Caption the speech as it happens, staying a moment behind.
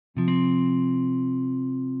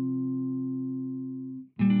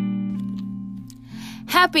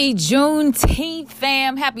Happy Juneteenth,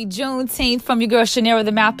 fam. Happy Juneteenth from your girl, Shanera,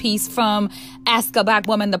 the mouthpiece from Ask a Black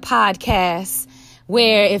Woman, the podcast,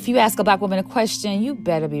 where if you ask a Black woman a question, you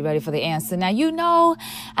better be ready for the answer. Now,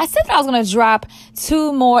 I said that I was going to drop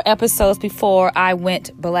 2 more episodes before I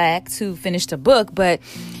went black to finish the book, but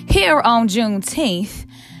here on Juneteenth,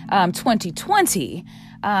 2020,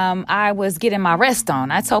 I was getting my rest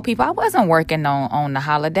on. I told people I wasn't working on the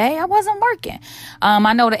holiday. I wasn't working.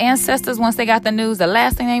 I know the ancestors, once they got the news, the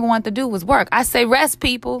last thing they wanted to do was work. I say rest,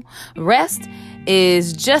 people. Rest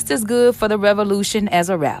is just as good for the revolution as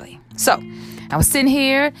a rally. So I was sitting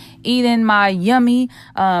here eating my yummy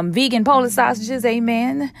vegan Polish sausages,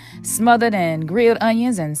 amen, smothered in grilled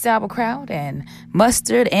onions and sauerkraut and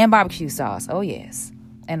mustard and barbecue sauce. Oh, yes.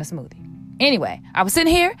 And a smoothie. Anyway, I was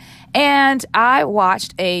sitting here and I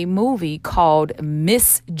watched a movie called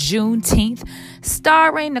Miss Juneteenth,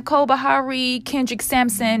 starring Nicole Beharie, Kendrick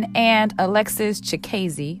Sampson, and Alexis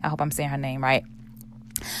Chikeze. I hope I'm saying her name right.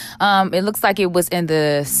 It looks like it was in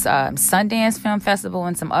the Sundance Film Festival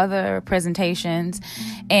and some other presentations.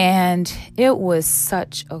 And it was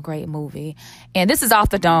such a great movie. And this is off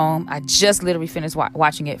the dome. I just literally finished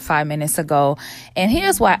watching it 5 minutes ago. And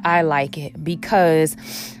here's why I like it. Because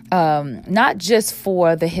not just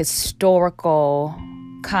for the historical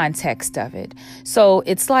context of it. So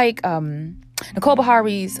it's like Nicole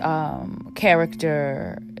Beharie's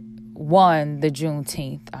character won the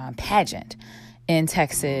Juneteenth pageant in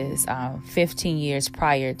Texas 15 years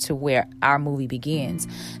prior to where our movie begins.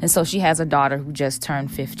 And so she has a daughter who just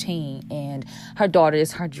turned 15, and her daughter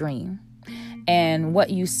is her dream. And what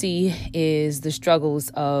you see is the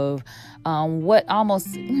struggles of what almost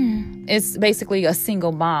is basically a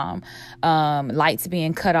single mom, lights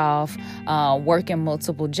being cut off, working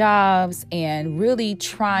multiple jobs, and really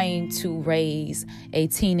trying to raise a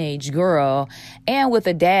teenage girl, and with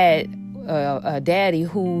a daddy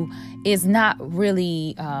who is not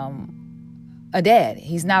really a dad.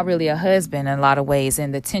 He's not really a husband in a lot of ways,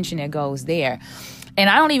 and the tension that goes there.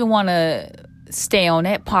 And I don't even want to stay on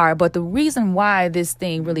that part, but the reason why this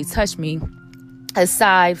thing really touched me,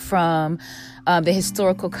 aside from the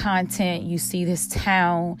historical content, you see this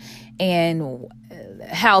town and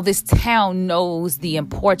how this town knows the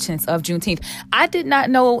importance of Juneteenth. I did not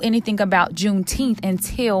know anything about Juneteenth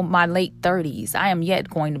until my late 30s. I am yet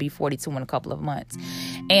going to be 42 in a couple of months.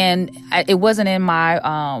 And it wasn't in my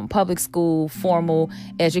public school formal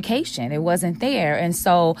education. It wasn't there. And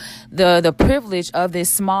so the privilege of this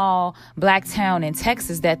small Black town in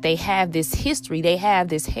Texas, that they have this history, they have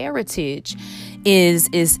this heritage, is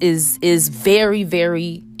very,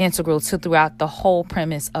 very integral to throughout the whole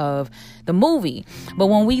premise of the movie. But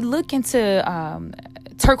when we look into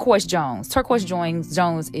Turquoise Jones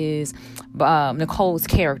is Nicole's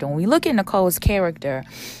character. When we look at Nicole's character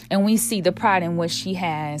and we see the pride in what she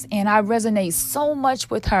has, and I resonate so much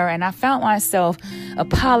with her, and I found myself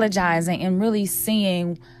apologizing and really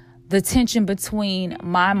seeing the tension between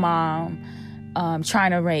my mom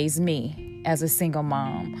trying to raise me as a single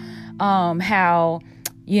mom, how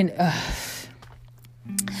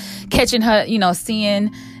catching her,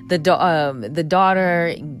 seeing the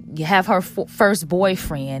daughter have her first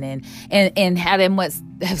boyfriend, and how that must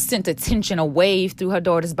have sent the tension, a wave through her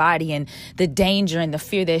daughter's body, and the danger and the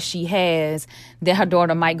fear that she has that her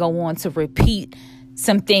daughter might go on to repeat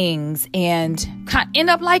some things and end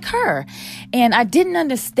up like her. And I didn't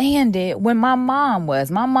understand it when my mom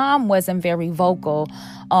wasn't very vocal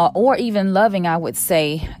or even loving, I would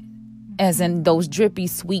say, as in those drippy,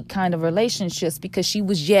 sweet kind of relationships, because she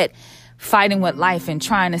was yet fighting with life and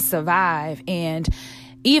trying to survive. And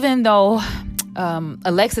even though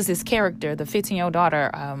Alexis's character, the 15-year-old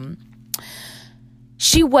daughter,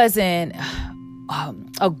 she wasn't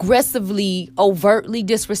aggressively, overtly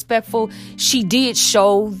disrespectful, she did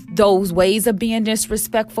show those ways of being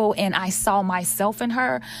disrespectful, and I saw myself in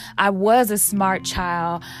her. I was a smart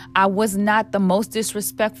child. I was not the most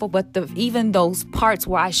disrespectful, but even those parts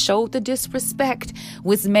where I showed the disrespect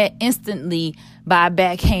was met instantly by a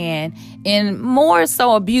backhand, and more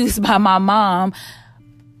so abuse by my mom.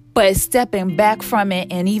 But stepping back from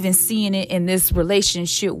it and even seeing it in this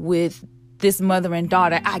relationship with this mother and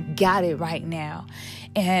daughter, I got it right now.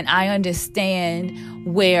 And I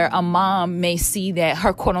understand where a mom may see that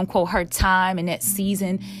her, quote unquote, her time in that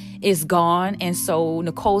season is gone. And so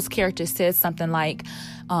Nicole's character says something like,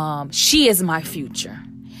 she is my future.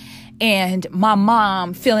 And my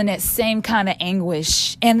mom feeling that same kind of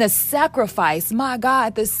anguish, and the sacrifice, my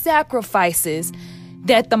God, the sacrifices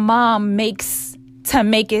that the mom makes to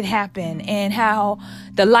make it happen, and how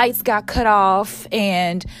the lights got cut off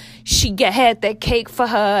and she had that cake for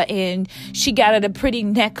her, and she got her the pretty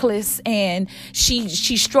necklace, and she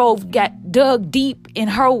got dug deep in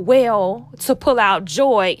her well to pull out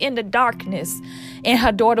joy in the darkness. And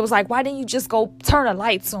her daughter was like, why didn't you just go turn the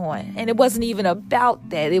lights on? And it wasn't even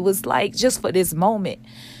about that. It was like, just for this moment,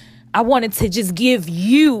 I wanted to just give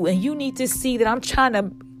you, and you need to see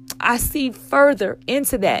that I see further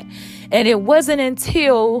into that. And it wasn't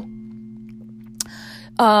until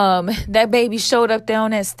that baby showed up there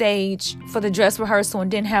on that stage for the dress rehearsal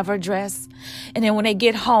and didn't have her dress. And then when they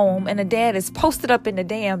get home and the dad is posted up in the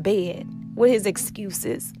damn bed with his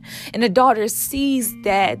excuses, and the daughter sees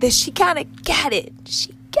that she kind of got it.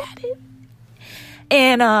 She got it.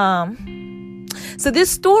 And so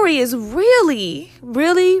this story is really,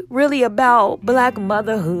 really, really about Black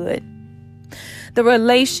motherhood, the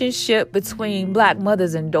relationship between Black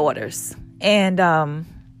mothers and daughters. And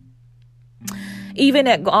even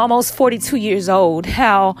at almost 42 years old,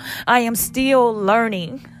 how I am still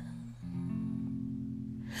learning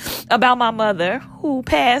about my mother, who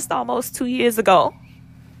passed almost 2 years ago.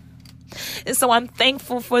 And so I'm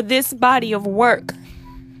thankful for this body of work.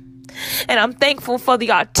 And I'm thankful for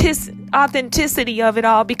the authenticity of it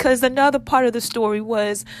all, because another part of the story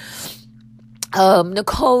was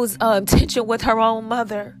Nicole's tension with her own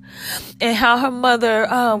mother, and how her mother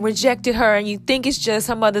rejected her. And you think it's just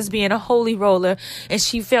her mother's being a holy roller, and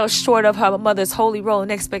she fell short of her mother's holy role and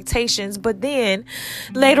expectations. But then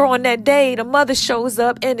later on that day, the mother shows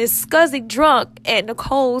up and is scuzzy drunk at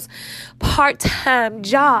Nicole's part-time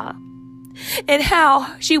job, and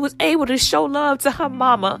how she was able to show love to her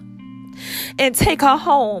mama and take her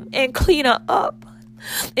home and clean her up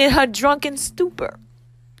in her drunken stupor.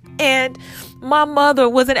 And my mother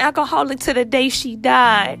was an alcoholic to the day she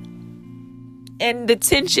died. And the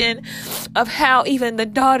tension of how even the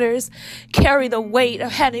daughters carry the weight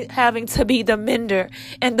of having to be the mender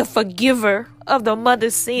and the forgiver of the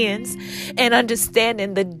mother's sins, and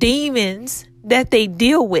understanding the demons that they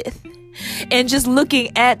deal with, and just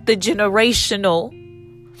looking at the generational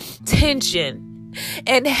tension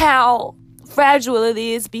and how fragile it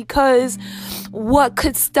is, because what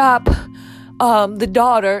could stop the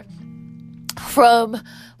daughter from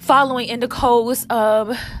following in Nicole's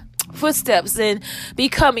footsteps and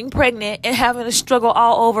becoming pregnant and having to struggle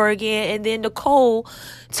all over again, and then Nicole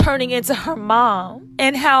turning into her mom,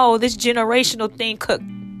 and how this generational thing could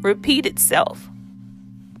repeat itself.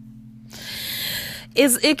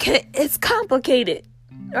 It's complicated,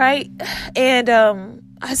 right? And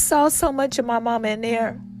I saw so much of my mama in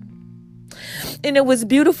there. And it was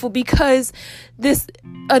beautiful, because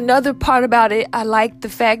another part about it, I liked the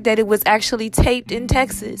fact that it was actually taped in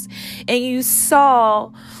Texas, and you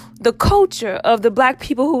saw the culture of the Black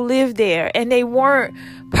people who lived there, and they weren't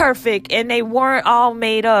perfect, and they weren't all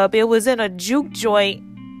made up. It was in a juke joint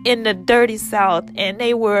in the dirty South, and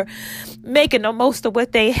they were making the most of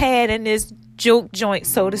what they had in this juke joint,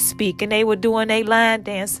 so to speak. And they were doing their line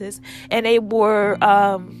dances, and they were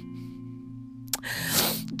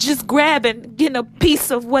just getting a piece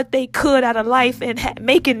of what they could out of life and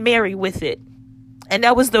making merry with it. And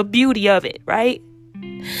that was the beauty of it, right?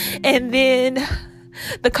 And then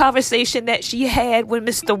the conversation that she had with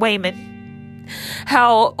Mr. Wayman,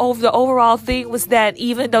 how the overall thing was that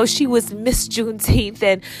even though she was Miss Juneteenth,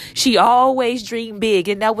 and she always dreamed big,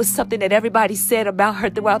 and that was something that everybody said about her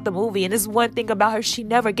throughout the movie. And this one thing about her, she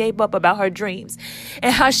never gave up about her dreams,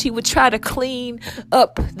 and how she would try to clean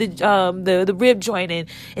up the rib joint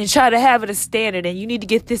and try to have it a standard, and you need to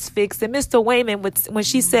get this fixed. And Mr. Wayman, when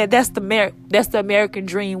she said that's the American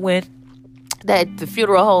dream, when that the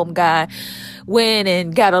funeral home guy went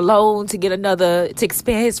and got a loan to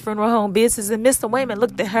expand his funeral home business. And Mr. Wayman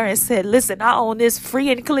looked at her and said, listen, I own this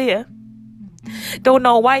free and clear. Don't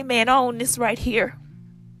no white man own this right here.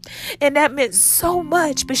 And that meant so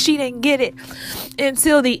much, but she didn't get it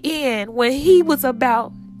until the end, when he was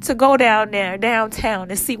about to go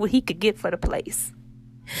downtown and see what he could get for the place.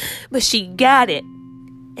 But she got it.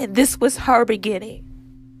 And this was her beginning.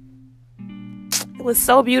 It was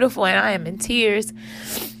so beautiful, and I am in tears.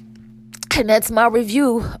 And that's my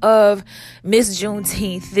review of Miss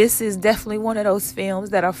Juneteenth. This is definitely one of those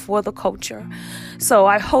films that are for the culture. So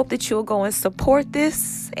I hope that you'll go and support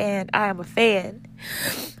this. And I am a fan.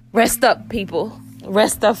 Rest up, people.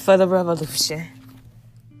 Rest up for the revolution.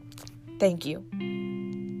 Thank you.